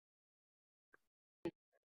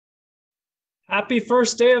Happy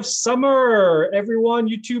first day of summer, everyone,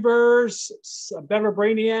 YouTubers, Better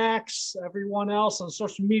Brainiacs, everyone else on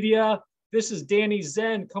social media. This is Danny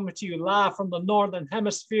Zen coming to you live from the Northern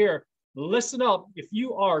Hemisphere. Listen up, if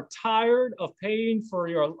you are tired of paying for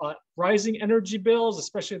your rising energy bills,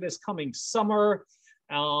 especially this coming summer,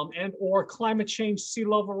 and or climate change, sea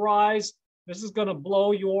level rise, this is gonna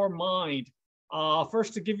blow your mind.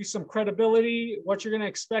 First, to give you some credibility, what you're gonna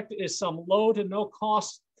expect is some low to no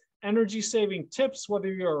cost energy saving tips,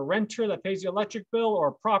 whether you're a renter that pays the electric bill or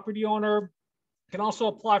a property owner. You can also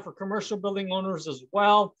apply for commercial building owners as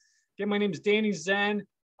well. Again, my name is Danny Zen.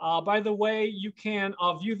 By the way, you can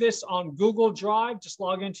view this on Google Drive. Just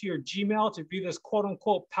log into your Gmail to view this quote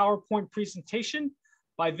unquote PowerPoint presentation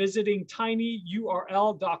by visiting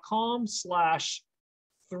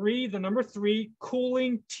tinyurl.com/3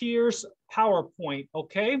 cooling tiers PowerPoint.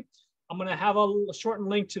 Okay, I'm going to have a shortened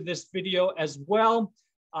link to this video as well.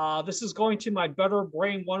 This is going to my Better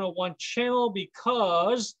Brain 101 channel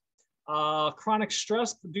because chronic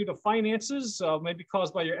stress due to finances, maybe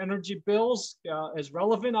caused by your energy bills, is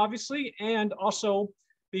relevant, obviously, and also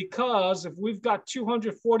because if we've got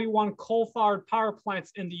 241 coal-fired power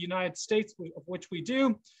plants in the United States, of which we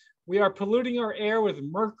do, we are polluting our air with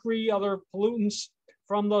mercury, other pollutants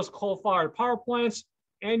from those coal-fired power plants,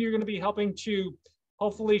 and you're going to be helping to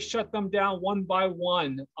hopefully shut them down one by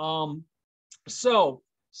one. So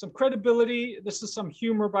some credibility. This is some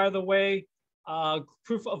humor, by the way.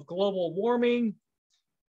 Proof of global warming.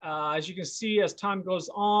 As you can see, as time goes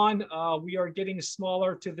on, we are getting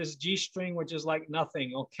smaller to this G string, which is like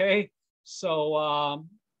nothing, okay? So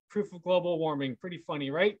proof of global warming, pretty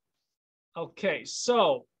funny, right? Okay,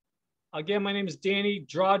 so again, my name is Danny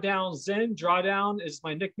Drawdown Zen. Drawdown is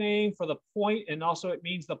my nickname for the point, and also it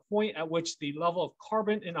means the point at which the level of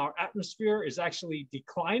carbon in our atmosphere is actually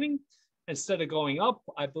declining instead of going up.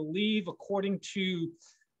 I believe, according to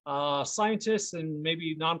scientists and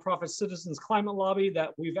maybe nonprofit citizens climate lobby,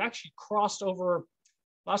 that we've actually crossed over,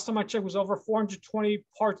 last time I checked was over 420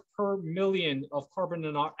 parts per million of carbon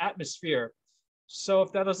in our atmosphere. So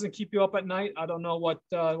if that doesn't keep you up at night, I don't know what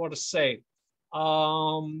to say.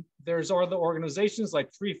 There's other organizations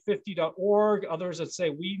like 350.org, others that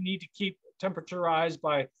say we need to keep temperature rise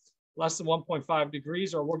by less than 1.5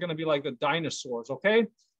 degrees or we're going to be like the dinosaurs, okay?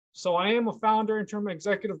 So I am a founder, interim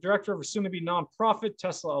executive director of a soon-to-be nonprofit,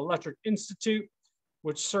 Tesla Electric Institute,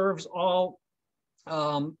 which serves all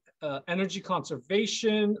energy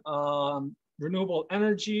conservation, renewable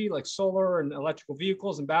energy like solar and electrical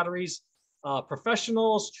vehicles and batteries,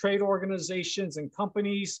 professionals, trade organizations, and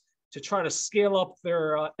companies to try to scale up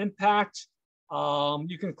their impact.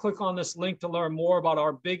 You can click on this link to learn more about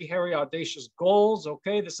our big, hairy, audacious goals.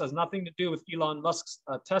 Okay, this has nothing to do with Elon Musk's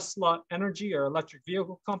Tesla Energy or electric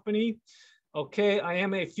vehicle company. Okay, I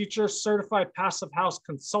am a future certified passive house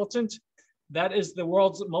consultant. That is the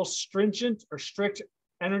world's most stringent or strict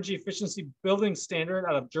energy efficiency building standard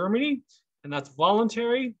out of Germany, and that's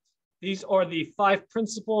voluntary. These are the 5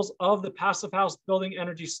 principles of the passive house building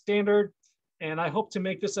energy standard. And I hope to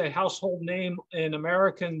make this a household name in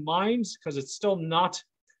American minds because it's still not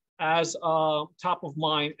as top of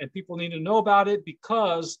mind. And people need to know about it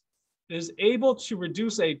because it is able to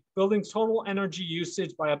reduce a building's total energy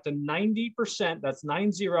usage by up to 90%, that's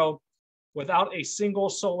 90, without a single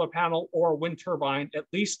solar panel or wind turbine, at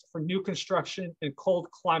least for new construction in cold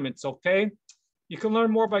climates, okay? You can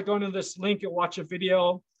learn more by going to this link. You'll watch a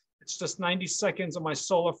video. It's just 90 seconds on my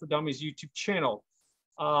Solar for Dummies YouTube channel.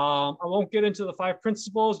 I won't get into the 5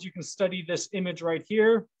 principles. You can study this image right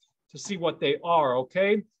here to see what they are,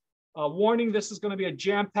 okay? Warning, this is going to be a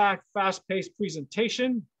jam-packed, fast-paced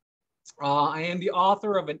presentation. I am the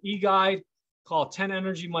author of an e-guide called 10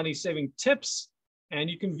 Energy Money Saving Tips, and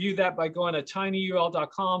you can view that by going to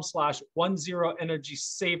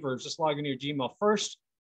tinyurl.com/10energysavers. Just log into your Gmail first.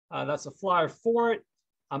 That's a flyer for it.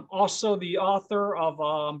 I'm also the author of,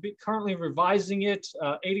 currently revising it,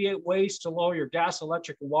 88 Ways to Lower Your Gas,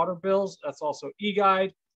 Electric, and Water Bills. That's also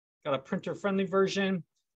e-guide, got a printer-friendly version.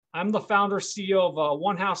 I'm the founder, CEO of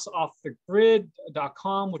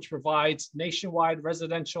OneHouseOffTheGrid.com, which provides nationwide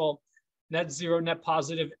residential net zero, net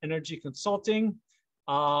positive energy consulting.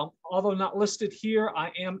 Although not listed here, I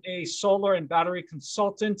am a solar and battery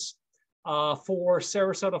consultant for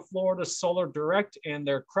Sarasota, Florida Solar Direct and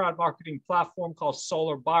their crowd marketing platform called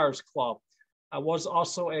Solar Buyers Club. I was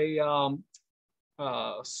also a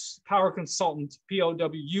power consultant,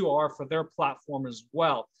 POWUR, for their platform as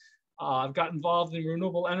well. I've got involved in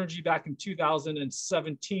renewable energy back in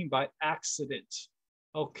 2017 by accident.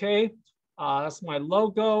 Okay, that's my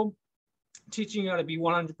logo. Teaching you how to be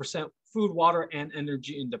 100% food, water, and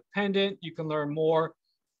energy independent. You can learn more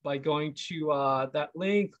by going to that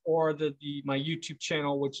link or my YouTube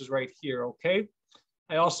channel, which is right here, okay?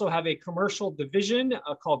 I also have a commercial division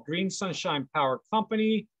called Green Sunshine Power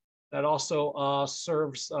Company that also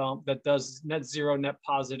serves, that does net zero, net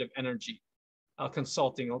positive energy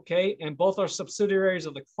consulting, okay? And both are subsidiaries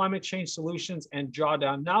of the Climate Change Solutions and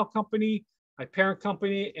Drawdown Now company, my parent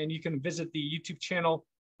company, and you can visit the YouTube channel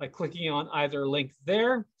by clicking on either link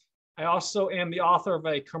there. I also am the author of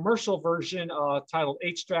a commercial version titled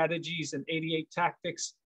 8 Strategies and 88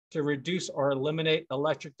 Tactics to Reduce or Eliminate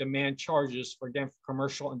Electric Demand Charges for, again, for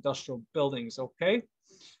commercial industrial buildings, okay?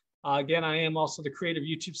 Again, I am also the creator of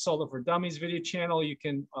YouTube Solar for Dummies video channel. You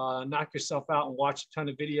can knock yourself out and watch a ton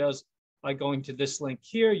of videos by going to this link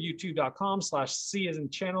here, youtube.com/C as in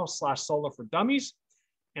channel /solar for dummies.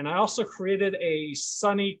 And I also created a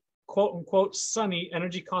sunny, quote unquote, sunny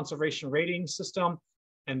energy conservation rating system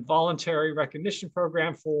and voluntary recognition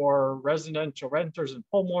program for residential renters and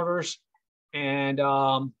homeowners. And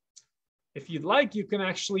if you'd like, you can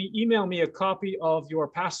actually email me a copy of your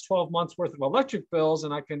past 12 months worth of electric bills,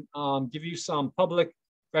 and I can give you some public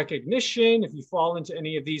recognition if you fall into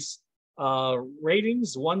any of these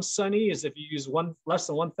ratings. One sunny is if you use less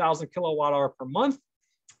than 1,000 kilowatt hour per month.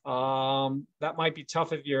 That might be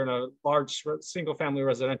tough if you're in a large single family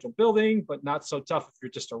residential building, but not so tough if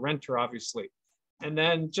you're just a renter, obviously. And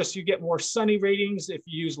then just you get more sunny ratings if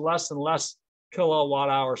you use less and less kilowatt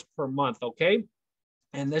hours per month, okay?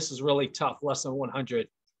 And this is really tough, less than 100.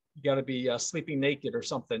 You gotta be sleeping naked or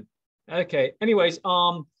something. Okay, anyways,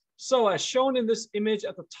 so as shown in this image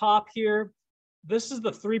at the top here, this is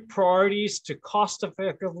the 3 priorities to cost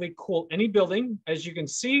effectively cool any building. As you can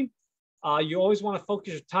see, you always want to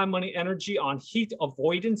focus your time, money, energy on heat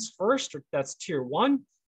avoidance first, that's tier 1.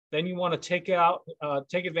 Then you want to take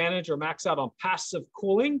advantage or max out on passive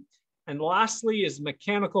cooling. And lastly is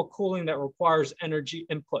mechanical cooling that requires energy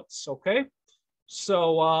inputs, okay?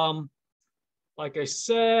 So like I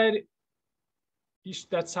said,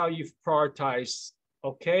 that's how you prioritize,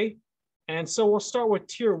 okay? And so we'll start with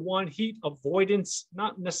tier 1, heat avoidance,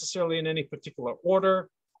 not necessarily in any particular order.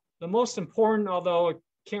 The most important, although it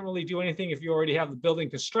can't really do anything if you already have the building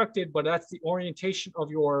constructed, but that's the orientation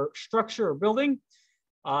of your structure or building.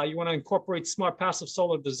 You want to incorporate smart passive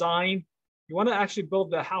solar design. You want to actually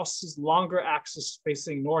build the house's longer axis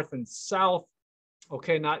facing north and south,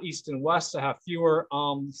 okay, not east and west, to have fewer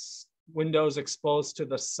windows exposed to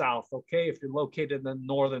the south, okay, if you're located in the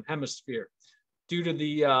northern hemisphere, due to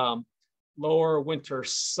the lower winter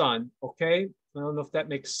sun, okay? I don't know if that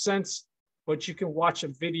makes sense, but you can watch a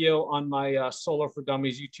video on my Solar for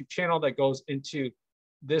Dummies YouTube channel that goes into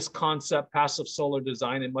this concept, passive solar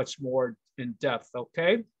design, in much more in depth,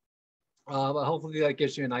 okay? But hopefully that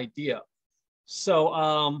gives you an idea.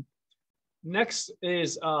 So next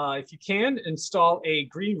is, if you can, install a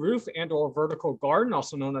green roof and or vertical garden,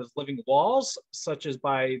 also known as living walls, such as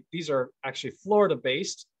these are actually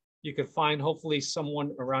Florida-based. You could find hopefully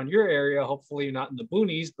someone around your area, hopefully not in the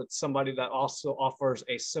boonies, but somebody that also offers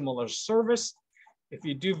a similar service. If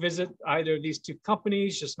you do visit either of these 2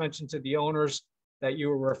 companies, just mention to the owners that you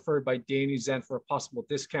were referred by Danny Zen for a possible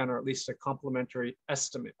discount or at least a complimentary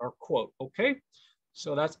estimate or quote, okay?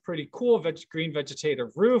 So that's pretty cool. Green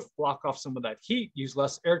vegetative roof, block off some of that heat, use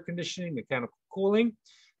less air conditioning, mechanical cooling.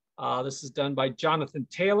 This is done by Jonathan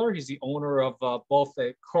Taylor. He's the owner of both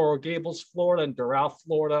the Coral Gables, Florida and Doral,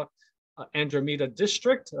 Florida, Andromeda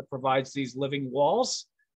district that provides these living walls.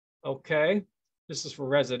 Okay, this is for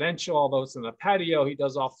residential, although it's in the patio. He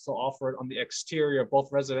does also offer it on the exterior of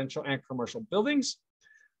both residential and commercial buildings.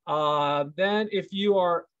 Then if you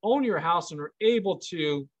own your house and are able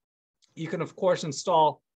to, you can of course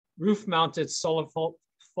install roof-mounted solar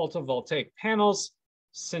photovoltaic panels,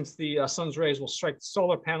 since the sun's rays will strike the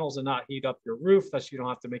solar panels and not heat up your roof, thus you don't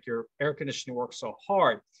have to make your air conditioning work so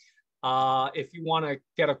hard. If you want to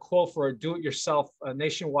get a quote for a do-it-yourself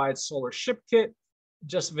nationwide solar ship kit,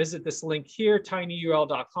 just visit this link here,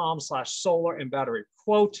 tinyurl.com/solar and battery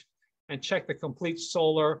quote, and check the complete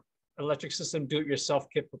solar electric system do-it-yourself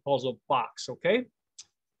kit proposal box, okay?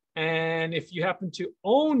 And if you happen to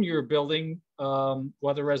own your building,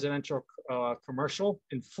 whether residential or commercial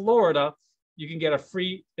in Florida, you can get a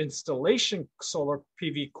free installation solar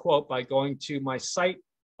PV quote by going to my site,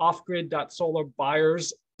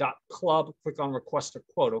 offgrid.solarbuyers.club, click on request a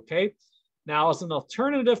quote, okay? Now, as an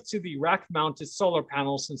alternative to the rack-mounted solar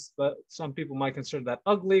panels, since some people might consider that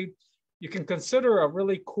ugly, you can consider a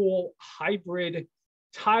really cool hybrid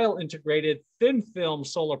tile-integrated thin film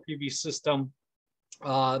solar PV system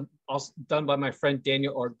also done by my friend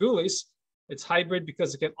Daniel Argulis. It's hybrid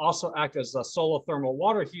because it can also act as a solar thermal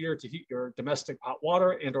water heater to heat your domestic hot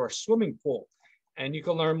water and or swimming pool. And you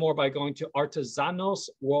can learn more by going to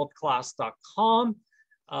artesanosworldclass.com.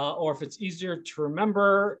 Or if it's easier to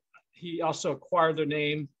remember, he also acquired the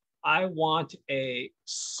name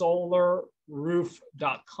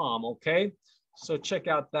iwantasolarroof.com, okay? So check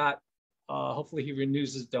out that. Hopefully he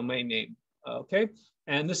renews his domain name, okay?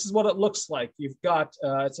 And this is what it looks like. You've got,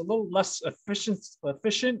 it's a little less efficient,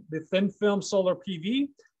 the thin film solar PV,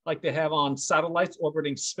 like they have on satellites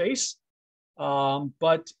orbiting space,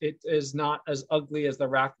 but it is not as ugly as the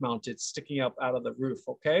rack mounted sticking up out of the roof,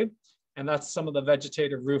 okay? And that's some of the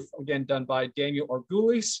vegetative roof, again, done by Daniel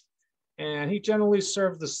Orgulis. And he generally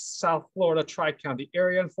serves the South Florida Tri-County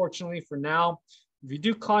area, unfortunately, for now. If you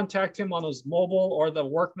do contact him on his mobile or the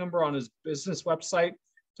work number on his business website,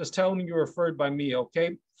 just tell him you're referred by me,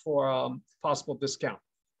 okay, for possible discount.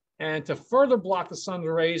 And to further block the sun's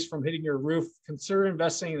rays from hitting your roof, consider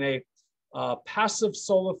investing in a passive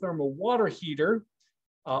solar thermal water heater,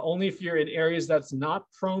 only if you're in areas that's not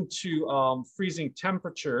prone to freezing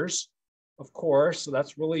temperatures, of course. So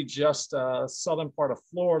that's really just southern part of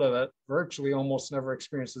Florida that virtually almost never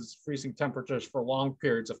experiences freezing temperatures for long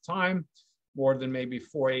periods of time, more than maybe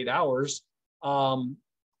 4 to 8 hours.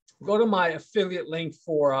 Go to my affiliate link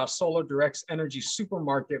for Solar Direct's Energy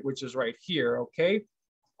Supermarket, which is right here, okay?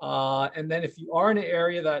 And then if you are in an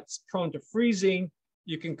area that's prone to freezing,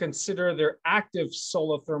 you can consider their active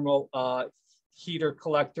solar thermal heater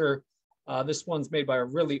collector. This one's made by a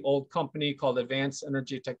really old company called Advanced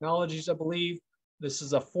Energy Technologies, I believe. This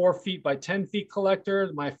is a 4 feet by 10 feet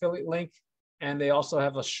collector, my affiliate link. And they also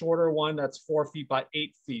have a shorter one that's 4 feet by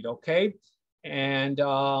 8 feet, okay? And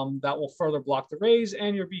that will further block the rays,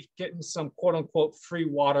 and you'll be getting some quote unquote free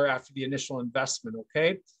water after the initial investment,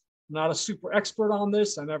 okay? I'm not a super expert on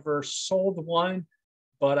this. I never sold one,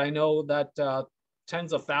 but I know that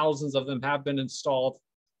tens of thousands of them have been installed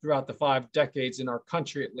throughout the 5 decades in our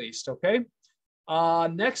country, at least, okay?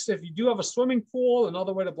 Next, if you do have a swimming pool,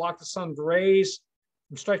 another way to block the sun's rays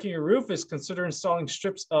from striking your roof is consider installing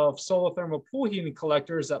strips of solar thermal pool heating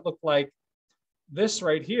collectors that look like this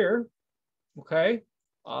right here, okay?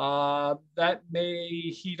 That may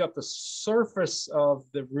heat up the surface of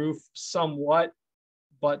the roof somewhat,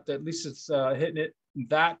 but at least it's hitting it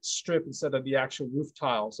that strip instead of the actual roof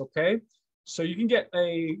tiles, okay? So you can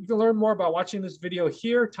learn more about watching this video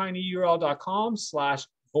here,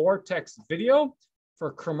 tinyurl.com/vortex video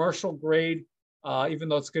for commercial grade, even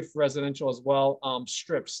though it's good for residential as well,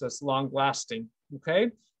 strips that's long lasting,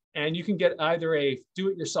 okay? And you can get either a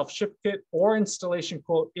do-it-yourself ship kit or installation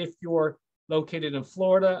quote if you're located in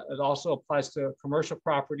Florida. It also applies to commercial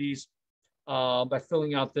properties by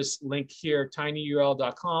filling out this link here,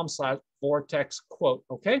 tinyurl.com/vortex quote,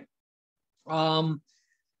 okay?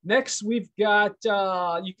 Next, we've got,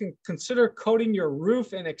 you can consider coating your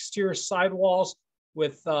roof and exterior sidewalls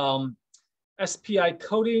with SPI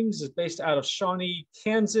Coatings. It's based out of Shawnee,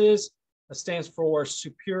 Kansas. It stands for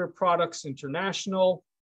Superior Products International.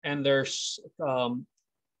 And their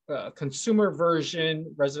consumer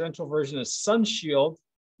version, residential version is Sunshield.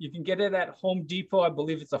 You can get it at Home Depot. I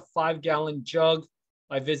believe it's a 5-gallon jug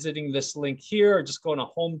by visiting this link here, or just going to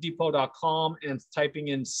homedepot.com and typing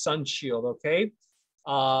in Sunshield, okay?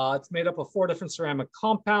 It's made up of 4 different ceramic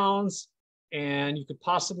compounds, and you could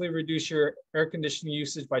possibly reduce your air conditioning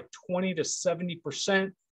usage by 20 to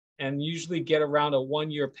 70% and usually get around a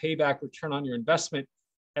 1-year payback return on your investment,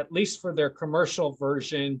 at least for their commercial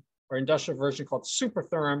version or industrial version called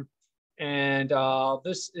Supertherm. And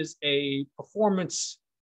this is a performance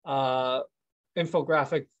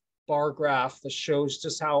infographic bar graph that shows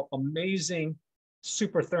just how amazing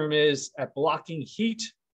Supertherm is at blocking heat.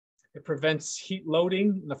 It prevents heat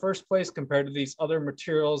loading in the first place compared to these other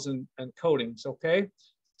materials and coatings, okay?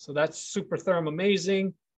 So that's Supertherm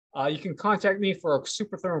amazing. You can contact me for a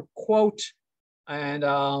Supertherm quote, and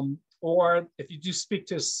or if you do speak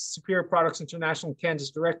to Superior Products International in Kansas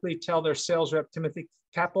directly, tell their sales rep, Timothy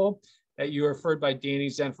Capel, that you are referred by Danny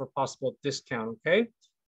Zen for a possible discount, okay?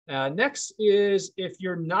 Next is if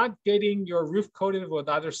you're not getting your roof coated with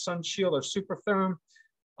either Sunshield or Supertherm,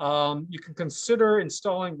 you can consider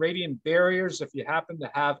installing radiant barriers if you happen to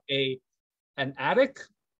have an attic.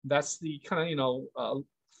 That's the kind of,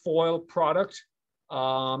 foil product.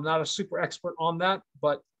 I'm not a super expert on that,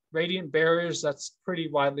 but radiant barriers, that's pretty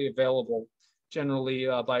widely available generally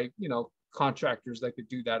by, contractors that could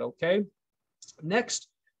do that, okay? Next,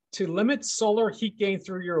 to limit solar heat gain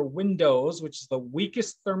through your windows, which is the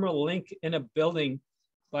weakest thermal link in a building,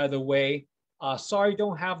 by the way. Sorry,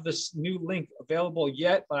 don't have this new link available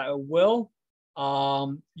yet, but I will.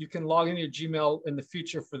 You can log into your Gmail in the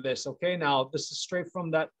future for this, okay? Now, this is straight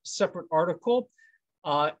from that separate article.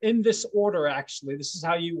 In this order, actually, this is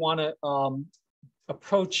how you want to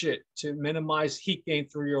approach it to minimize heat gain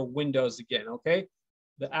through your windows again, okay?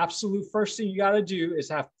 The absolute first thing you got to do is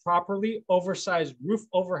have properly oversized roof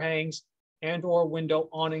overhangs and or window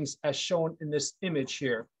awnings as shown in this image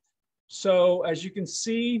here. So as you can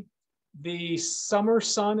see, the summer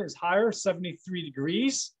sun is higher, 73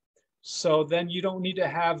 degrees. So then you don't need to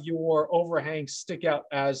have your overhang stick out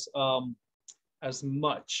as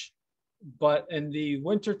much. But in the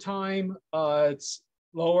wintertime, it's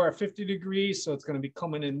lower at 50 degrees, so it's going to be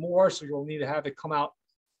coming in more. So you'll need to have it come out,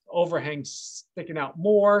 overhang sticking out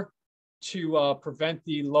more to prevent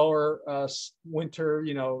the lower winter,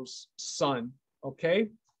 sun. Okay,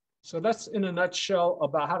 so that's in a nutshell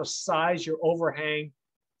about how to size your overhang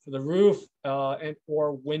for the roof and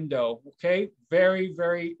or window. Okay, very,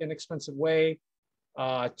 very inexpensive way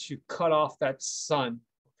to cut off that sun.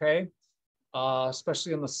 Okay,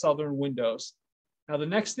 especially on the southern windows. Now, the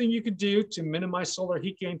next thing you could do to minimize solar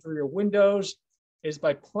heat gain through your windows is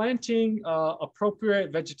by planting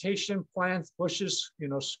appropriate vegetation, plants, bushes,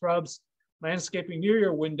 scrubs, landscaping near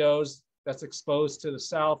your windows that's exposed to the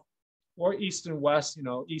south or east and west,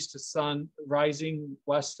 east is sun rising,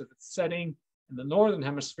 west of its setting in the northern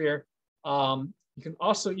hemisphere. You can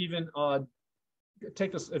also even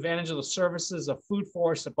take advantage of the services of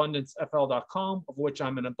FoodForestAbundanceFL.com, of which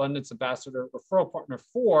I'm an Abundance Ambassador referral partner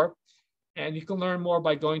for. And you can learn more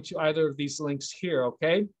by going to either of these links here,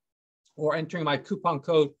 okay? Or entering my coupon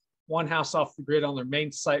code OneHouseOffTheGrid on their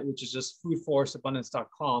main site, which is just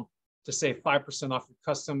FoodForestAbundance.com, to save 5% off your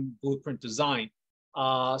custom blueprint design.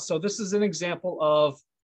 So this is an example of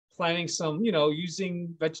planting some,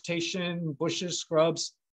 using vegetation, bushes,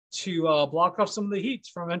 scrubs to block off some of the heat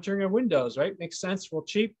from entering your windows, right? Makes sense, real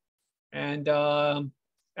cheap, and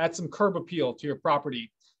add some curb appeal to your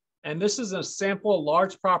property. And this is a sample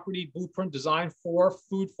large property blueprint design for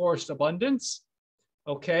Food Forest Abundance.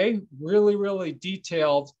 Okay, really, really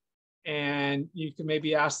detailed. And you can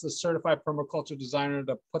maybe ask the certified permaculture designer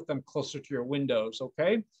to put them closer to your windows,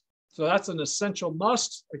 okay? So that's an essential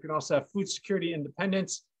must. You can also have food security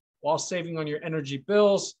independence while saving on your energy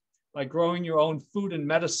bills by growing your own food and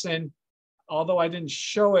medicine. Although I didn't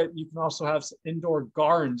show it, you can also have indoor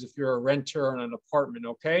gardens if you're a renter in an apartment,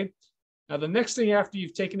 okay? Now, the next thing after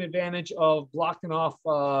you've taken advantage of blocking off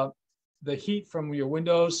the heat from your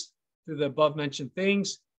windows through the above mentioned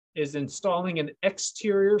things is installing an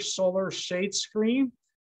exterior solar shade screen.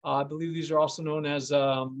 I believe these are also known as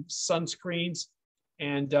sunscreens.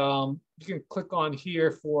 And you can click on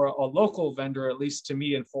here for a local vendor, at least to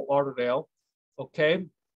me in Fort Lauderdale. Okay.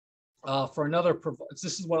 For another,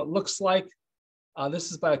 this is what it looks like.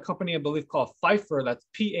 This is by a company, I believe, called Pfeiffer. That's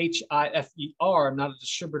P-H-I-F-E-R. I'm not a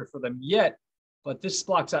distributor for them yet, but this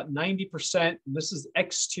blocks out 90%. And this is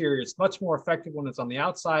exterior. It's much more effective when it's on the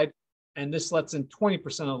outside. And this lets in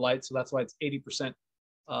 20% of light. So that's why it's 80%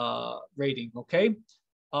 rating. Okay.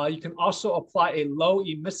 You can also apply a low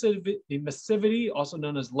emissivity, also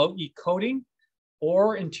known as low E coating,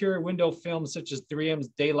 or interior window film, such as 3M's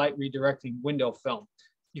daylight redirecting window film.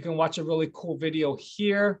 You can watch a really cool video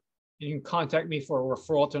here. You can contact me for a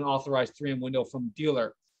referral to an authorized 3M window film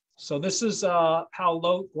dealer. So this is how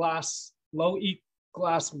low E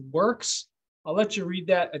glass works. I'll let you read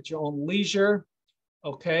that at your own leisure.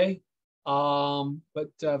 Okay.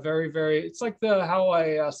 Very, very, it's like how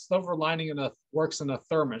a silver lining works in a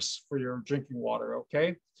thermos for your drinking water.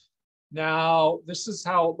 Okay. Now, this is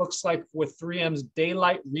how it looks like with 3M's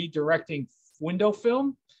daylight redirecting window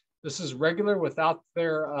film. This is regular without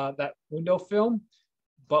that window film.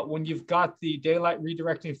 But when you've got the daylight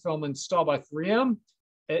redirecting film installed by 3M,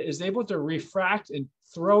 it is able to refract and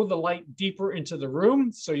throw the light deeper into the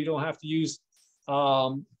room. So you don't have to use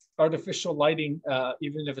artificial lighting,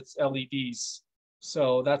 even if it's LEDs.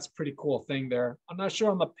 So that's a pretty cool thing there. I'm not sure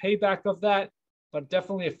on the payback of that, but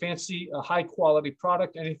definitely a fancy, high quality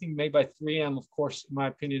product. Anything made by 3M, of course, in my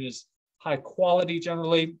opinion, is high quality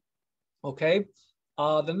generally. Okay.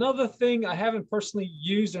 Another thing I haven't personally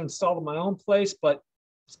used or installed in my own place, but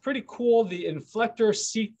it's pretty cool. The Inflector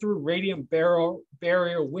see-through radiant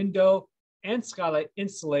barrier window and skylight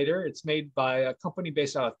insulator. It's made by a company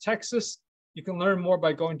based out of Texas. You can learn more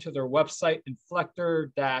by going to their website,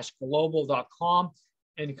 inflector-global.com,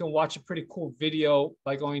 and you can watch a pretty cool video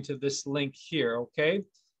by going to this link here, okay?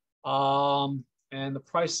 And the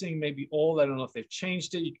pricing may be old. I don't know if they've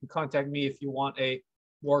changed it. You can contact me if you want a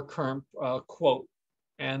more current quote.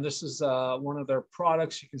 And this is one of their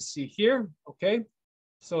products you can see here, okay?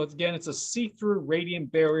 So again, it's a see-through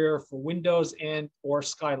radiant barrier for windows and or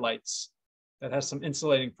skylights that has some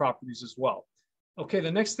insulating properties as well. Okay,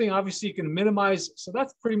 the next thing, obviously, you can minimize. So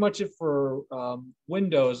that's pretty much it for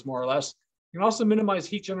windows, more or less. You can also minimize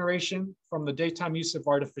heat generation from the daytime use of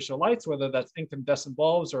artificial lights, whether that's incandescent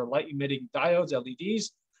bulbs or light emitting diodes,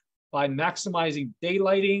 LEDs, by maximizing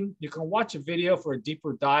daylighting. You can watch a video for a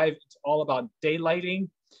deeper dive. It's all about daylighting.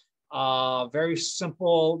 Very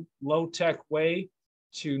simple, low-tech way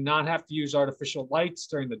to not have to use artificial lights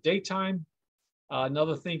during the daytime.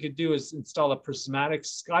 Another thing you could do is install a prismatic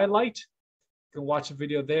skylight. You can watch a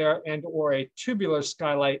video there, and or a tubular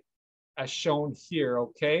skylight as shown here,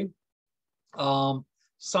 okay?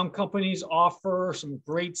 Some companies offer some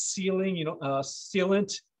great sealing,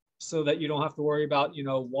 sealant, so that you don't have to worry about,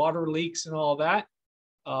 water leaks and all that.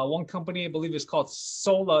 One company, I believe, is called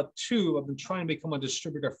Sola2. I've been trying to become a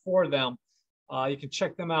distributor for them. You can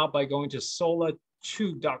check them out by going to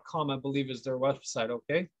sola2.com, I believe is their website,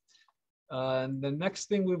 okay? And the next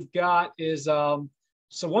thing we've got is, so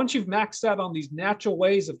once you've maxed out on these natural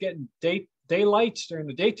ways of getting daylight during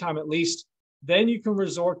the daytime at least, then you can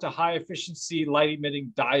resort to high efficiency light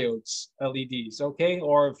emitting diodes, LEDs, okay?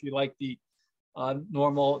 Or if you like the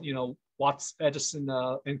normal, Watts Edison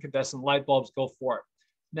incandescent light bulbs, go for it.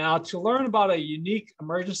 Now, to learn about a unique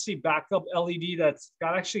emergency backup LED that's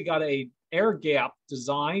actually got a air gap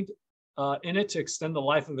designed in it to extend the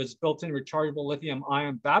life of its built-in rechargeable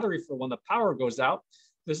lithium-ion battery for when the power goes out.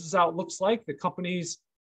 This is how it looks like. The company's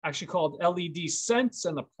actually called LED Sense,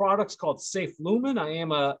 and the product's called Safe Lumen. I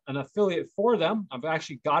am an affiliate for them. I've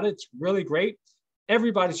actually got it. It's really great.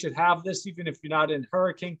 Everybody should have this, even if you're not in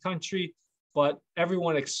hurricane country, but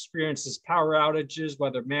everyone experiences power outages,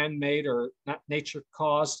 whether man-made or nature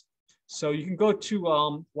caused. So you can go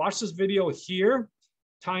to watch this video here,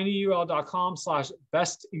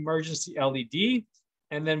 tinyurl.com/bestemergencyled,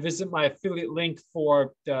 and then visit my affiliate link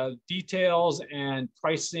for the details and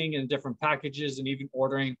pricing and different packages, and even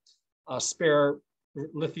ordering spare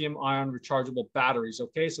lithium-ion rechargeable batteries.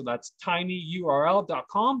 Okay, so that's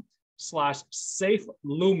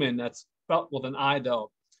tinyurl.com/safe-lumen. That's spelled with an I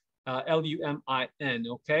though, L-U-M-I-N.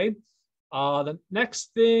 Okay. The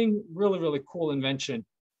next thing, really cool invention.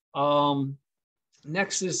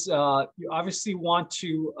 Next is you obviously want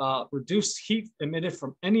to reduce heat emitted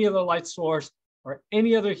from any other light source or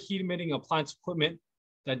any other heat emitting appliance equipment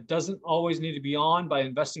that doesn't always need to be on by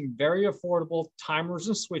investing in very affordable timers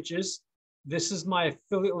and switches. This is my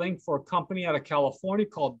affiliate link for a company out of California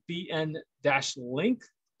called bn-link.com.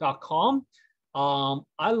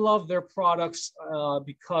 I love their products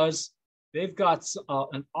because they've got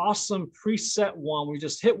an awesome preset one. We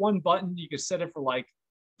just hit one button. You can set it for like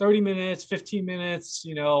 30 minutes, 15 minutes,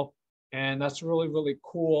 and that's really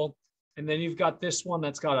cool. And then you've got this one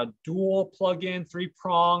that's got a dual plug-in,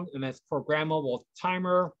 3-prong, and that's programmable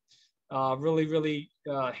timer. Really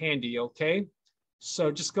handy, okay?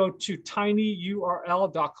 So just go to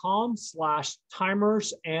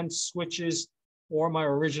tinyurl.com/timers and switches, or my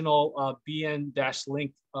original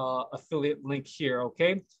bn-link affiliate link here,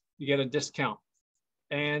 okay? You get a discount.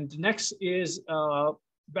 And next is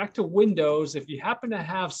back to Windows. If you happen to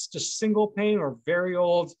have just single pane or very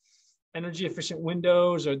old energy efficient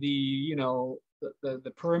windows, or the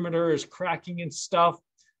perimeter is cracking and stuff,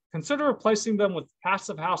 consider replacing them with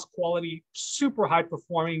passive house quality, super high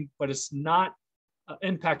performing, but it's not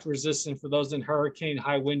impact resistant for those in hurricane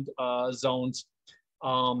high wind zones.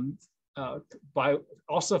 By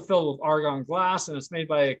also filled with argon glass, and it's made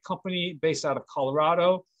by a company based out of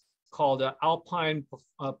Colorado called Alpine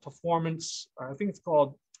Performance. I think it's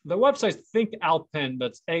called, the website's Think Alpen,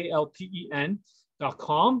 that's ALPEN.com.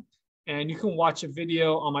 And you can watch a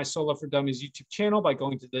video on my Solar for Dummies YouTube channel by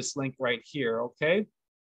going to this link right here, okay?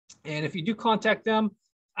 And if you do contact them,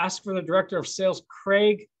 ask for the director of sales,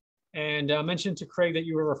 Craig, and mention to Craig that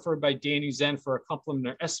you were referred by Danny Zen for a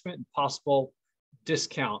complimentary estimate and possible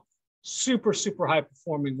discount. Super high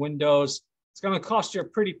performing windows. It's going to cost you a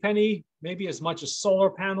pretty penny, maybe as much as solar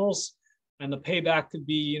panels, and the payback could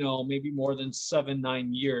be, maybe more than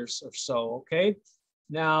 7-9 years or so, okay?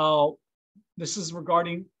 Now, this is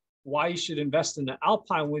regarding why you should invest in the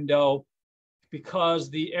Alpine window,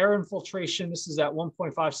 because the air infiltration, this is at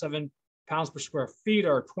 1.57 pounds per square feet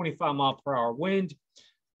or 25 mile per hour wind.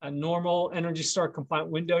 A normal Energy Star compliant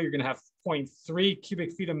window, you're going to have 0.3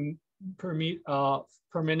 cubic feet per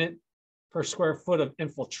minute per square foot of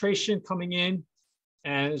infiltration coming in.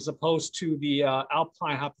 And as opposed to the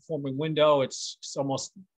Alpine high performing window, it's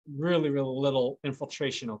almost really little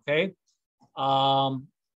infiltration, okay?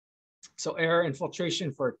 So air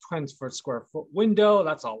infiltration for a 20 square foot window,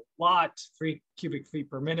 that's a lot, 3 cubic feet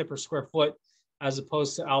per minute per square foot, as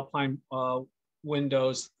opposed to Alpine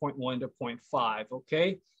windows 0.1 to 0.5,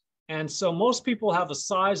 okay? And so most people have the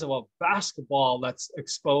size of a basketball that's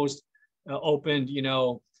exposed, opened,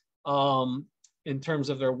 in terms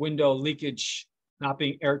of their window leakage not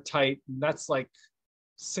being airtight. And that's like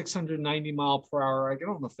 690 miles per hour. I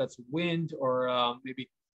don't know if that's wind or maybe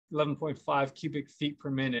 11.5 cubic feet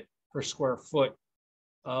per minute per square foot.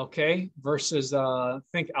 Okay, versus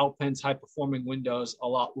think Alpen's high performing windows a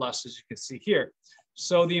lot less, as you can see here.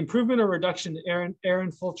 So the improvement or reduction in air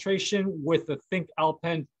infiltration with the Think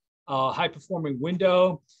Alpen high performing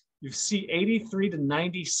window, you see 83 to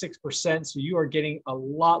 96%. So you are getting a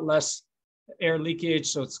lot less air leakage.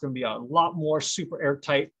 So it's going to be a lot more super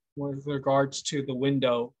airtight with regards to the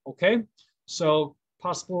window. Okay, so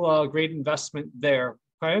possible great investment there.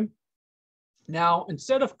 Okay, now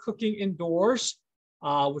instead of cooking indoors,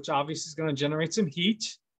 which obviously is going to generate some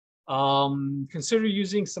heat, consider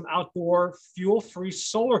using some outdoor fuel-free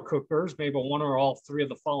solar cookers, maybe one or all three of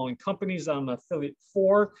the following companies I'm an affiliate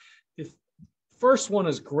for. The first one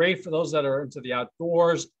is great for those that are into the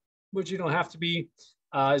outdoors, which you don't have to be.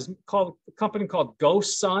 Is called a company called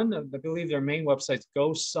GoSun. I believe their main website's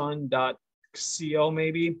gosun.co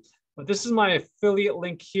maybe. But this is my affiliate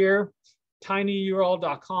link here,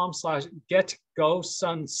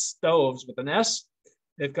 tinyurl.com/getgosunstoves with an S.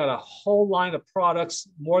 They've got a whole line of products,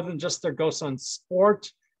 more than just their GoSun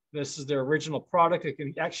Sport. This is their original product. It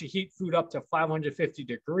can actually heat food up to 550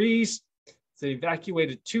 degrees. It's an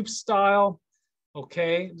evacuated tube style.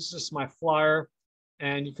 Okay, this is just my flyer.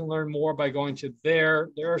 And you can learn more by going to there.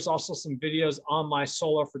 There's also some videos on my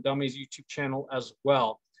Solar for Dummies YouTube channel as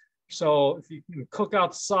well. So if you can cook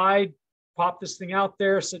outside, pop this thing out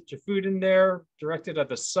there, set your food in there, direct it at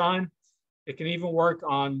the sun. It can even work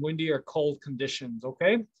on windy or cold conditions,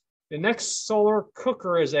 okay? The next solar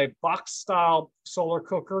cooker is a box-style solar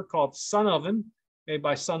cooker called Sun Oven, made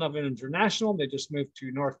by Sun Oven International. They just moved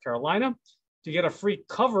to North Carolina. To get a free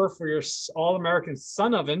cover for your All-American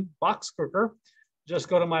Sun Oven box cooker, just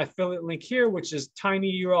go to my affiliate link here, which is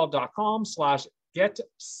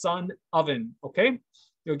tinyurl.com/getsunoven, okay?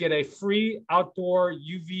 You'll get a free outdoor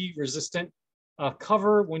UV resistant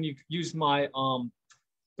cover when you use my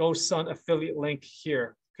GoSun affiliate link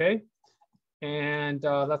here, okay? And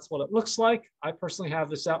that's what it looks like. I personally have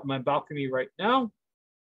this out on my balcony right now.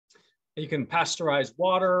 You can pasteurize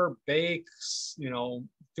water, bake, you know,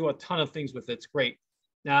 do a ton of things with it. It's great.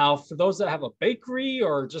 Now, for those that have a bakery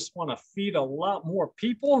or just want to feed a lot more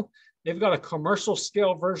people, they've got a commercial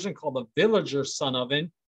scale version called the Villager Sun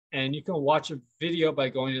Oven. And you can watch a video by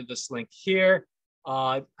going to this link here.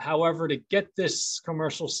 However, to get this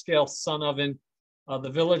commercial scale sun oven, the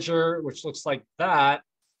Villager, which looks like that,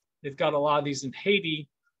 they've got a lot of these in Haiti.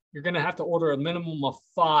 You're going to have to order a minimum of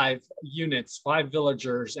 5 units, 5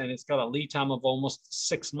 Villagers, and it's got a lead time of almost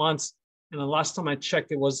 6 months. And the last time I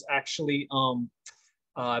checked, it was actually,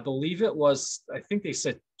 I believe it was, I think they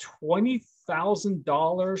said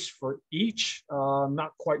 $20,000 for each. I'm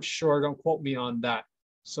not quite sure. Don't quote me on that.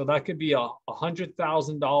 So that could be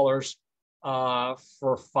 $100,000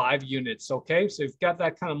 for 5 units. Okay, so if you've got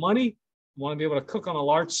that kind of money, you want to be able to cook on a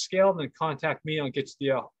large scale, then contact me. I'll get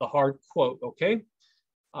you the hard quote. Okay.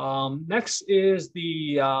 Next is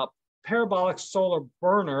the parabolic solar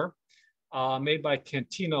burner made by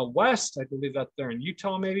Cantina West. I believe that they're in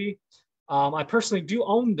Utah, maybe. I personally do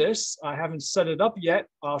own this. I haven't set it up yet.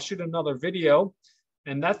 I'll shoot another video.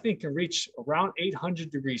 And that thing can reach around 800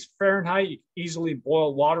 degrees Fahrenheit. You can easily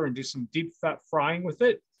boil water and do some deep fat frying with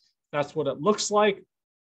it. That's what it looks like.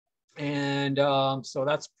 And so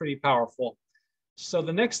that's pretty powerful. So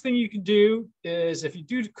the next thing you can do is, if you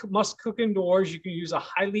must cook indoors, you can use a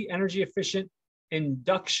highly energy efficient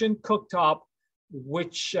induction cooktop,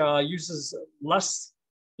 which uses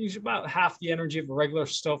about half the energy of a regular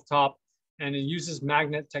stovetop, and it uses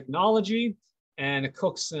magnet technology, and it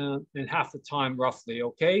cooks in half the time roughly,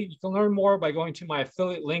 okay? You can learn more by going to my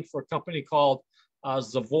affiliate link for a company called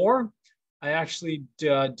Zavor. I actually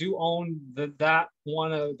do own that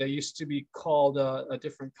one. They used to be called a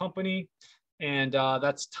different company. And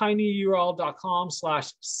that's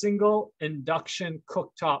tinyurl.com/single induction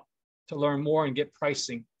cooktop to learn more and get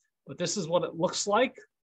pricing. But this is what it looks like.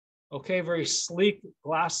 Okay, very sleek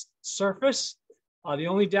glass surface. One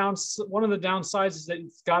of the downsides is that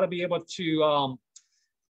it's got to be able to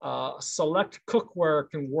select cookware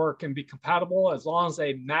can work and be compatible. As long as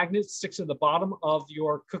a magnet sticks to the bottom of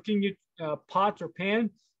your cooking pot or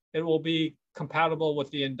pan, it will be compatible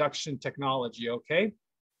with the induction technology, okay?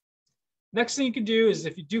 Next thing you can do is,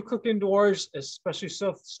 if you do cook indoors, especially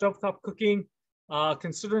stovetop cooking,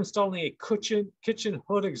 consider installing a kitchen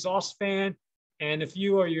hood exhaust fan. And if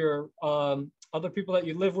you or your other people that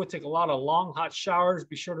you live with take a lot of long, hot showers,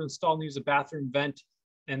 be sure to install and use a bathroom vent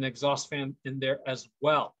and exhaust fan in there as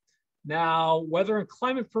well. Now, weather and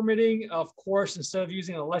climate permitting, of course, instead of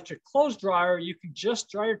using an electric clothes dryer, you can just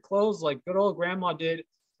dry your clothes like good old grandma did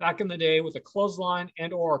back in the day with a clothesline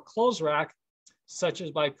and or a clothes rack, such as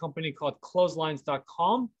by a company called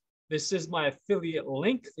clotheslines.com. This is my affiliate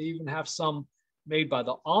link. They even have some made by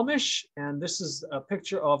the Amish. And this is a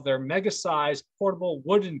picture of their mega size portable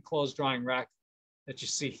wooden clothes drying rack that you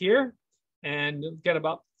see here. And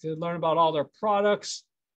to learn about all their products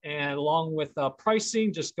and along with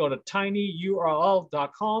pricing, just go to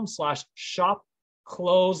tinyurl.com/shop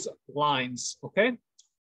clotheslines. Okay.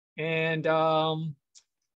 And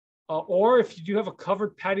or if you do have a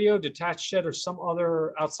covered patio, detached shed, or some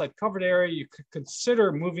other outside covered area, you could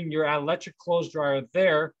consider moving your electric clothes dryer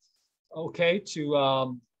there, okay,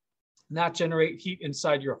 to not generate heat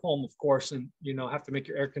inside your home, of course, and have to make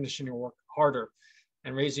your air conditioning work harder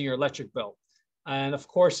and raising your electric bill. And of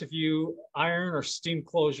course, if you iron or steam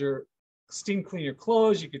clean your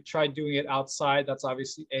clothes, you could try doing it outside. That's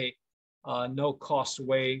obviously a no cost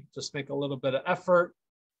way. Just make a little bit of effort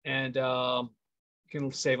and you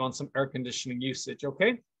can save on some air conditioning usage.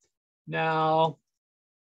 Okay. Now,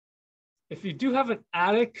 if you do have an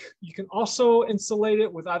attic, you can also insulate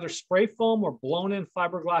it with either spray foam or blown in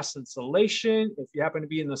fiberglass insulation. If you happen to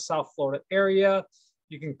be in the South Florida area,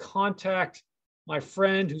 you can contact my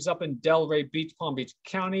friend who's up in Delray Beach, Palm Beach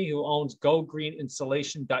County, who owns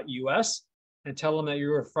GoGreenInsulation.us, and tell them that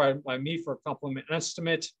you're referred by me for a complimentary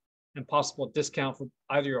estimate and possible discount for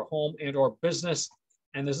either your home and or business.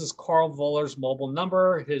 And this is Carl Voller's mobile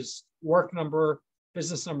number. His work number,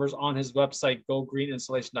 business number is on his website,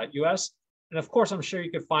 GoGreenInsulation.us. And of course, I'm sure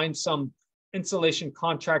you could find some insulation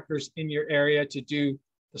contractors in your area to do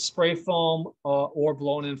the spray foam or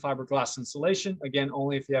blown in fiberglass insulation. Again,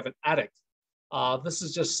 only if you have an attic. This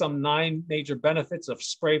is just some 9 major benefits of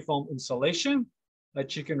spray foam insulation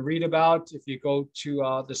that you can read about if you go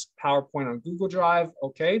to this PowerPoint on Google Drive.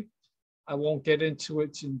 Okay, I won't get into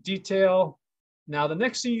it in detail. Now, the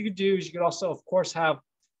next thing you could do is you could also, of course, have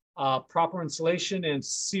proper insulation and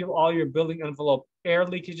seal all your building envelope air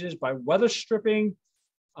leakages by weather stripping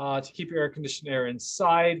to keep your air conditioned air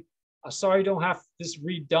inside. Sorry, I don't have this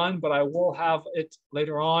redone, but I will have it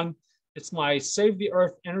later on. It's my Save the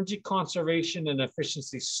Earth Energy Conservation and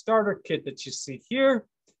Efficiency Starter Kit that you see here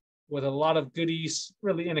with a lot of goodies,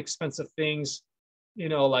 really inexpensive things,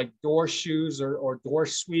 like door shoes or door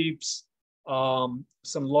sweeps,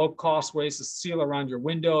 some low-cost ways to seal around your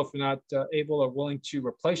window if you're not able or willing to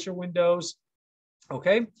replace your windows.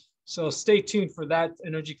 Okay, so stay tuned for that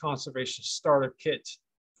Energy Conservation Starter Kit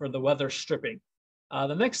for the weather stripping.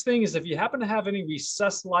 The next thing is if you happen to have any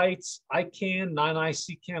recessed lights, ICANN,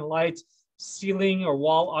 9i-CCAN lights, ceiling or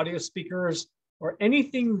wall audio speakers, or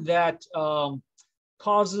anything that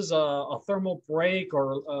causes a thermal break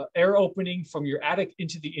or air opening from your attic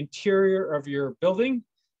into the interior of your building,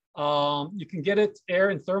 you can get it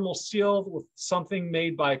air and thermal sealed with something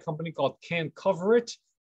made by a company called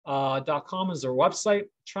CanCoverIt.com is their website. I'm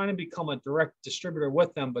trying to become a direct distributor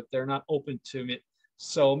with them, but they're not open to me.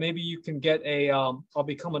 So maybe you can get I'll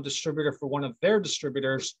become a distributor for one of their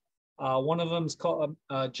distributors. One of them is called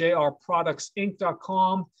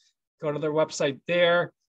jrproductsinc.com. Go to their website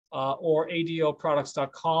there or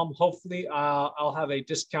adoproducts.com. Hopefully I'll have a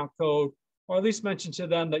discount code, or at least mention to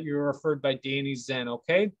them that you're referred by Danny Zen,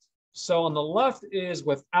 okay? So on the left is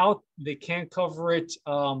without the CanCoverIt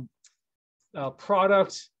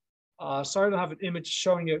product. Sorry, I don't have an image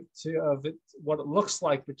showing it of what it looks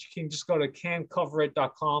like, but you can just go to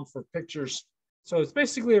cancoverit.com for pictures. So it's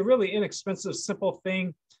basically a really inexpensive, simple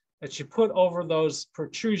thing that you put over those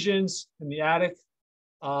protrusions in the attic.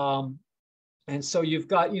 And so you've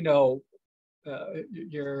got, your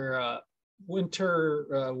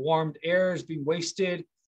winter warmed air is being wasted,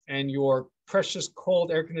 and your precious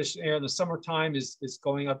cold air conditioned air in the summertime is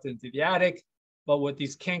going up into the attic. But with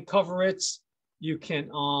these CanCoverIts, you can,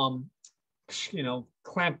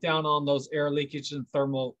 clamp down on those air leakage and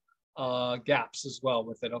thermal gaps as well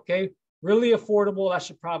with it, okay? Really affordable. That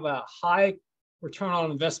should probably have a high return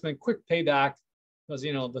on investment, quick payback, because,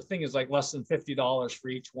 the thing is like less than $50 for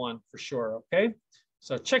each one for sure, okay?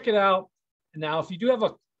 So check it out. And now, if you do have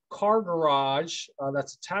a car garage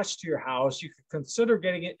that's attached to your house, you could consider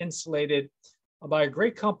getting it insulated by a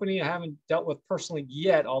great company I haven't dealt with personally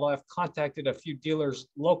yet, although I've contacted a few dealers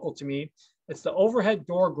local to me. It's the Overhead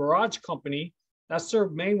Door Garage Company. That's their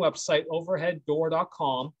main website,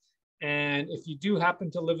 overheaddoor.com. And if you do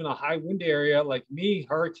happen to live in a high wind area like me,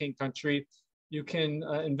 hurricane country, you can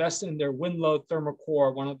invest in their Windload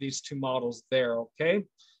Thermocore, one of these 2 models there, okay?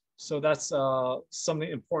 So that's something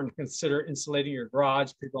important to consider, insulating your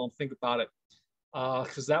garage. People don't think about it.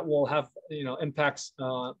 because that will have impacts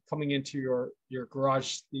coming into your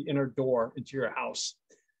garage, the inner door into your house.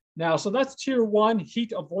 Now, so that's tier 1,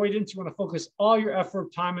 heat avoidance. You want to focus all your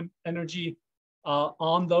effort, time, and energy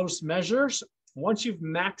on those measures. Once you've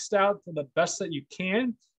maxed out to the best that you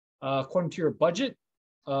can, according to your budget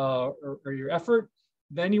or your effort,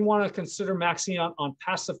 then you want to consider maxing out on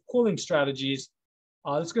passive cooling strategies.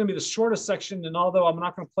 This is going to be the shortest section, and although I'm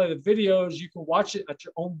not going to play the videos, you can watch it at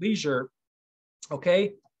your own leisure.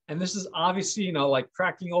 Okay, and this is obviously like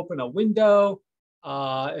cracking open a window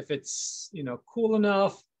if it's cool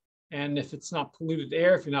enough, and if it's not polluted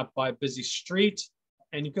air, if you're not by a busy street.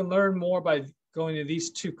 And you can learn more by going to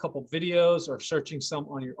these couple videos or searching some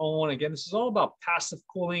on your own. Again, this is all about passive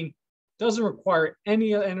cooling. Doesn't require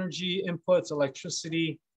any energy inputs,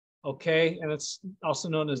 electricity, okay? And it's also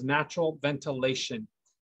known as natural ventilation.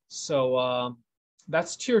 So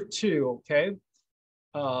that's tier 2, okay?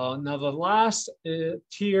 Now the last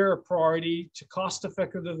tier priority to cost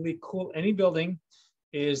effectively cool any building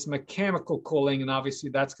is mechanical cooling. And obviously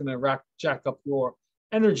that's gonna jack up your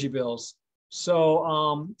energy bills.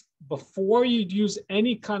 So before you use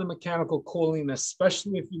any kind of mechanical cooling,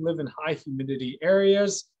 especially if you live in high humidity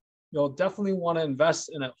areas, you'll definitely want to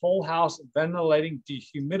invest in a whole house ventilating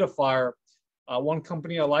dehumidifier. One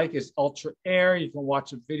company I like is Ultra Air. You can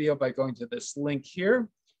watch a video by going to this link here.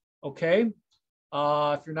 Okay.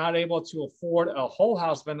 If you're not able to afford a whole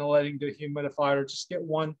house ventilating dehumidifier, just get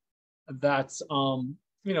one that's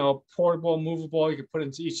portable, movable. You can put it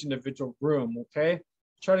into each individual room. Okay.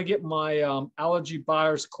 Try to get my Allergy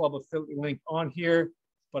Buyers Club affiliate link on here,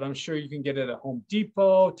 but I'm sure you can get it at Home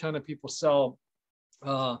Depot. A ton of people sell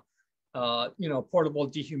portable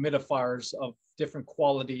dehumidifiers of different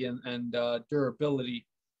quality and durability.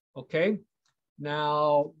 Okay.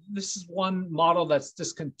 Now, this is one model that's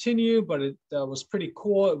discontinued, but it was pretty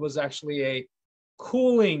cool. It was actually a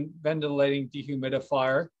cooling ventilating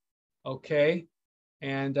dehumidifier. Okay.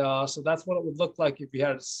 And so that's what it would look like if you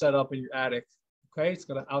had it set up in your attic. Okay. It's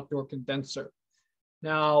got an outdoor condenser.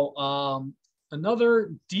 Now,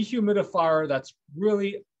 another dehumidifier that's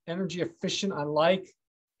really energy efficient, I like,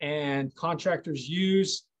 and contractors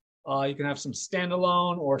use. You can have some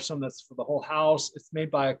standalone or some that's for the whole house. It's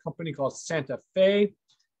made by a company called Santa Fe.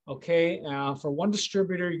 Okay, for one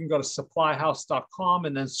distributor, you can go to supplyhouse.com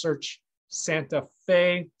and then search Santa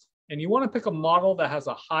Fe. And you want to pick a model that has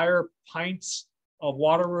a higher pints of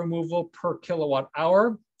water removal per kilowatt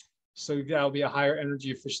hour. So that'll be a higher energy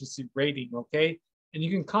efficiency rating. Okay, and you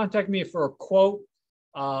can contact me for a quote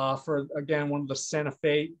for, again, one of the Santa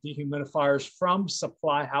Fe dehumidifiers from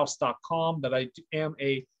supplyhouse.com that I am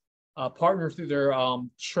a partner through their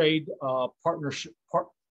trade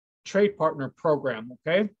partner program.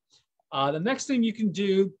 Okay. The next thing you can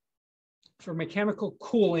do for mechanical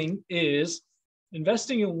cooling is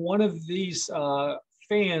investing in one of these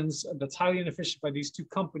fans that's highly inefficient by these two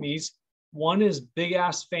companies. One is Big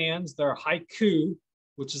Ass Fans. They're Haiku,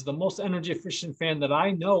 which is the most energy efficient fan that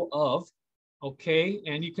I know of. Okay,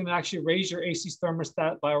 and you can actually raise your AC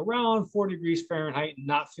thermostat by around 40 degrees Fahrenheit and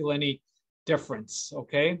not feel any difference.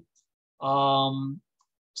 Okay,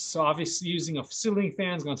 so obviously using a ceiling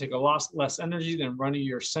fan is going to take a lot less energy than running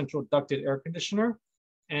your central ducted air conditioner.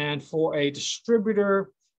 And for a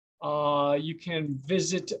distributor, you can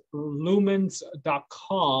visit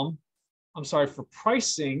lumens.com. I'm sorry, for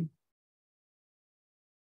pricing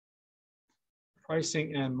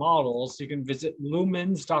and models, you can visit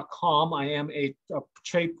lumens.com. I am a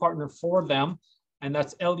trade partner for them, and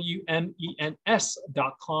that's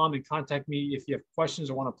lumens.com, and contact me if you have questions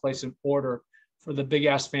or want to place an order for the Big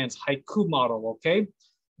Ass Fans Haiku model. Okay,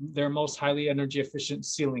 their most highly energy efficient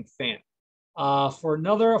ceiling fan. For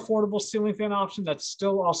another affordable ceiling fan option that's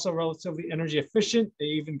still also relatively energy efficient, they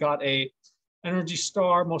even got a Energy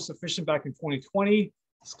Star most efficient back in 2020.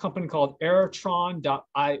 This company called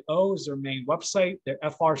Aerotron.io is their main website. Their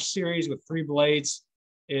FR series with 3 blades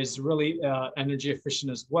is really energy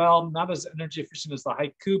efficient as well. Not as energy efficient as the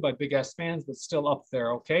Haiku by Big Ass Fans, but still up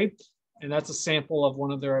there, okay? And that's a sample of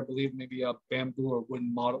one of their, I believe, maybe a bamboo or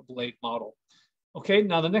wooden blade model. Okay,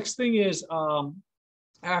 now the next thing is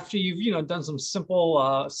after you've done some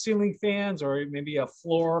simple ceiling fans or maybe a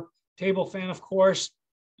floor table fan, of course,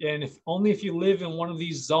 and only if you live in one of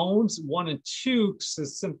these zones, 1 and 2,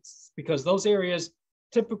 because those areas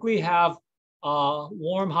typically have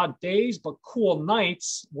warm, hot days, but cool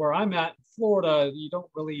nights. Where I'm at in Florida, you don't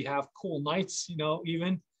really have cool nights,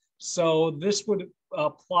 even. So this would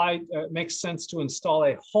apply, makes sense to install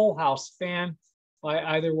a whole house fan by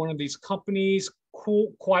either one of these companies,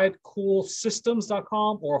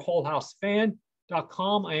 quietcoolsystems.com or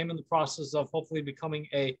wholehousefan.com. I am in the process of hopefully becoming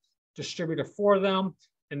a distributor for them.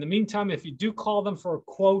 In the meantime, if you do call them for a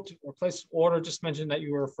quote or place an order, just mention that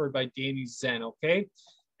you were referred by Danny Zen, okay?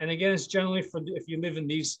 And again, it's generally for if you live in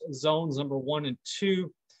these zones, number 1 and 2,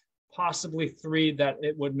 possibly 3, that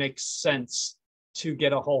it would make sense to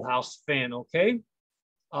get a whole house fan, okay?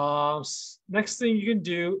 Next thing you can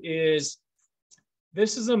do is,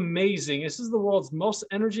 this is amazing. This is the world's most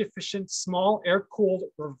energy efficient, small air-cooled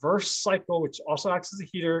reverse cycle, which also acts as a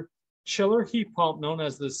heater, chiller heat pump known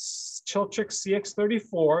as the Chilltrix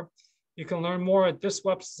CX34. You can learn more at this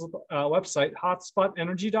website,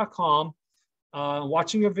 hotspotenergy.com.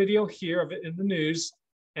 Watching a video here of it in the news,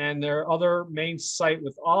 and their other main site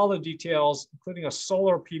with all the details, including a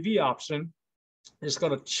solar PV option. Just go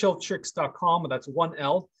to chilltrix.com, that's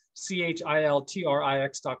 1L,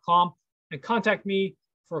 CHILTRIX.com, and contact me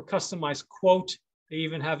for a customized quote. They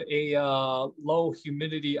even have a low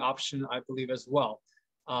humidity option, I believe, as well.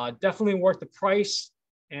 Definitely worth the price,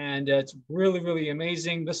 and it's really, really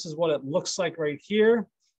amazing. This is what it looks like right here.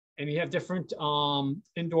 And you have different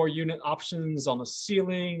indoor unit options on the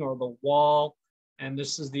ceiling or the wall. And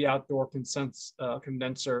this is the outdoor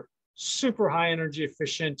condenser, super high energy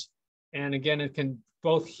efficient. And again, it can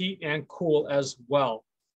both heat and cool as well,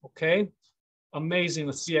 okay? Amazing,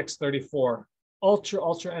 the CX34,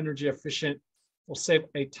 ultra energy efficient, will save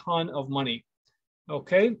a ton of money,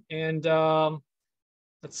 okay? And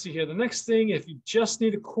let's see here, the next thing, if you just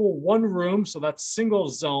need to cool one room, so that's single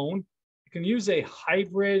zone, you can use a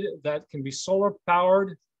hybrid that can be solar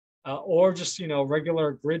powered or just,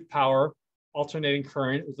 regular grid power, alternating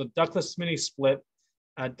current with a ductless mini split.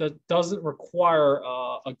 That doesn't require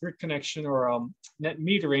a grid connection or net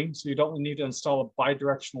metering, so you don't need to install a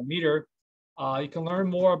bi-directional meter. You can learn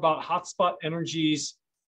more about Hotspot Energy's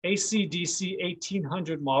AC/DC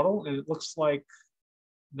 1800 model, and it looks like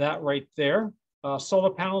that right there.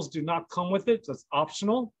 Solar panels do not come with it, so it's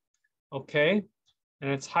optional, okay?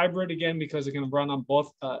 And it's hybrid again because it can run on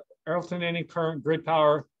both alternating current, grid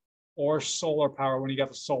power, or solar power when you got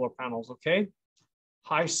the solar panels, okay?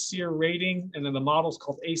 High SEER rating, and then the model is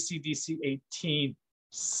called AC/DC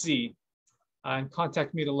 18C. And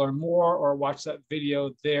contact me to learn more or watch that video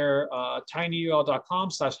there,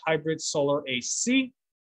 tinyurl.com/hybrid solar AC.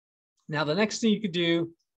 Now, the next thing you could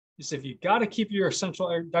do is, if you got to keep your central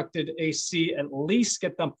air ducted AC, at least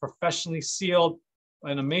get them professionally sealed by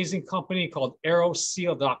an amazing company called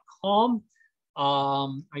aeroseal.com.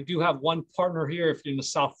 I do have one partner here. If you're in the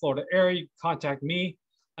South Florida area, you can contact me.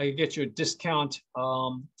 I can get you a discount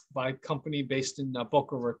by a company based in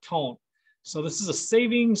Boca Raton. So this is a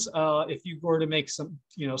savings if you were to make some,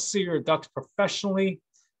 seal your ducts professionally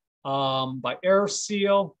by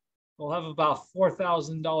AirSeal. We'll have about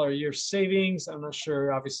 $4,000 a year savings. I'm not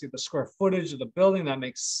sure, obviously, the square footage of the building. That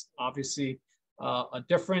makes, obviously, a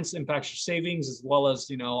difference, impacts your savings, as well as,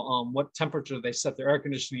 what temperature they set their air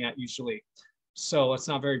conditioning at usually. So it's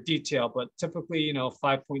not very detailed, but typically,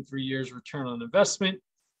 5.3 years return on investment.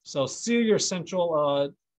 So seal your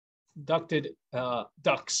central ducted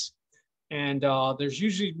ducts. And there's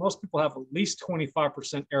usually, most people have at least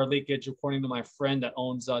 25% air leakage, according to my friend that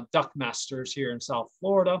owns Duct Masters here in South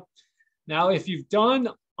Florida. Now, if you've done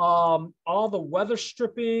all the weather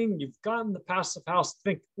stripping, you've gotten the passive house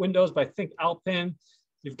Think windows by Think Alpin,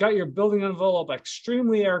 you've got your building envelope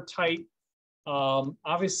extremely airtight,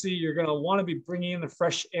 obviously you're going to want to be bringing in the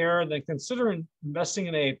fresh air, then consider investing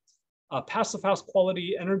in a passive house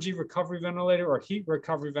quality energy recovery ventilator or heat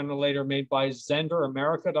recovery ventilator made by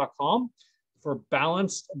ZenderAmerica.com for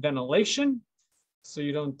balanced ventilation, so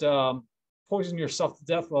you don't poison yourself to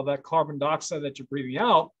death with all that carbon dioxide that you're breathing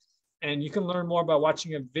out. And you can learn more by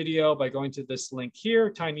watching a video by going to this link here,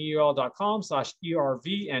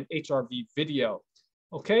 tinyurl.com/ERV and HRV video.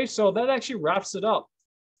 Okay, so that actually wraps it up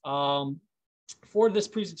for this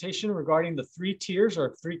presentation regarding the 3 tiers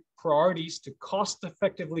or 3 priorities to cost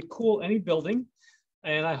effectively cool any building.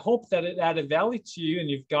 And I hope that it added value to you and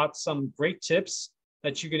you've got some great tips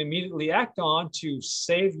that you can immediately act on to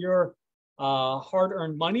save your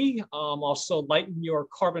hard-earned money, also lighten your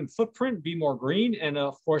carbon footprint, be more green, and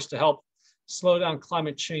of course to help slow down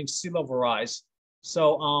climate change, sea level rise.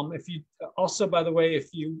 So if you also, by the way,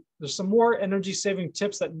 there's some more energy saving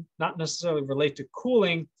tips that not necessarily relate to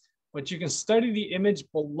cooling, but you can study the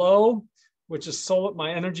image below, which is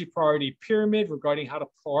my energy priority pyramid regarding how to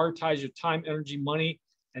prioritize your time, energy, money,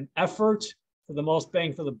 and effort for the most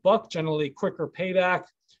bang for the buck, generally quicker payback,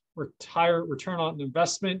 return on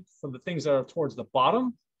investment for the things that are towards the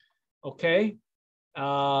bottom, okay?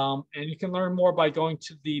 And you can learn more by going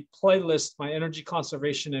to the playlist, my energy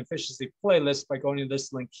conservation and efficiency playlist, by going to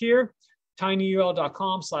this link here,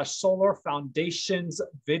 tinyurl.com/solar foundations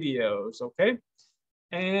videos, okay?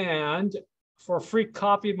 And for a free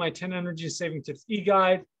copy of my 10 energy saving tips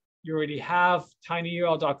e-guide, you already have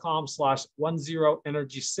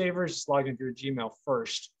tinyurl.com/10energysavers. Just log into your Gmail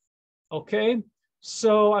first. Okay,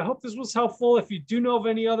 so I hope this was helpful. If you do know of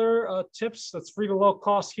any other tips that's free to low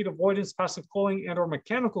cost heat avoidance, passive cooling, and or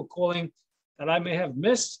mechanical cooling that I may have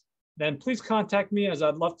missed, then please contact me, as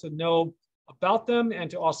I'd love to know about them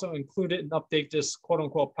and to also include it and update this quote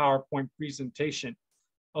unquote PowerPoint presentation.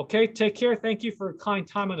 Okay, take care. Thank you for your kind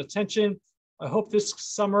time and attention. I hope this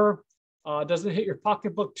summer doesn't hit your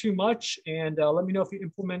pocketbook too much, and let me know if you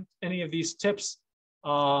implement any of these tips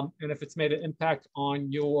and if it's made an impact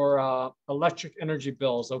on your electric energy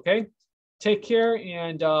bills. Okay, take care,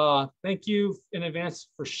 and thank you in advance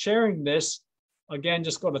for sharing this. Again,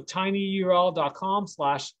 just go to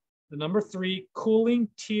tinyurl.com/3 cooling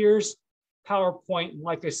tiers PowerPoint. And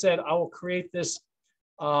like I said, I will create this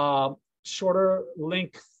shorter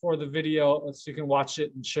link for the video so you can watch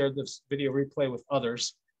it and share this video replay with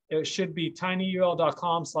others. It should be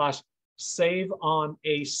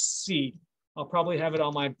tinyurl.com/saveonac. I'll probably have it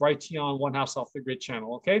on my Brighteon One House Off the Grid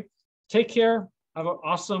channel. Okay, take care. Have an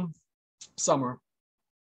awesome summer.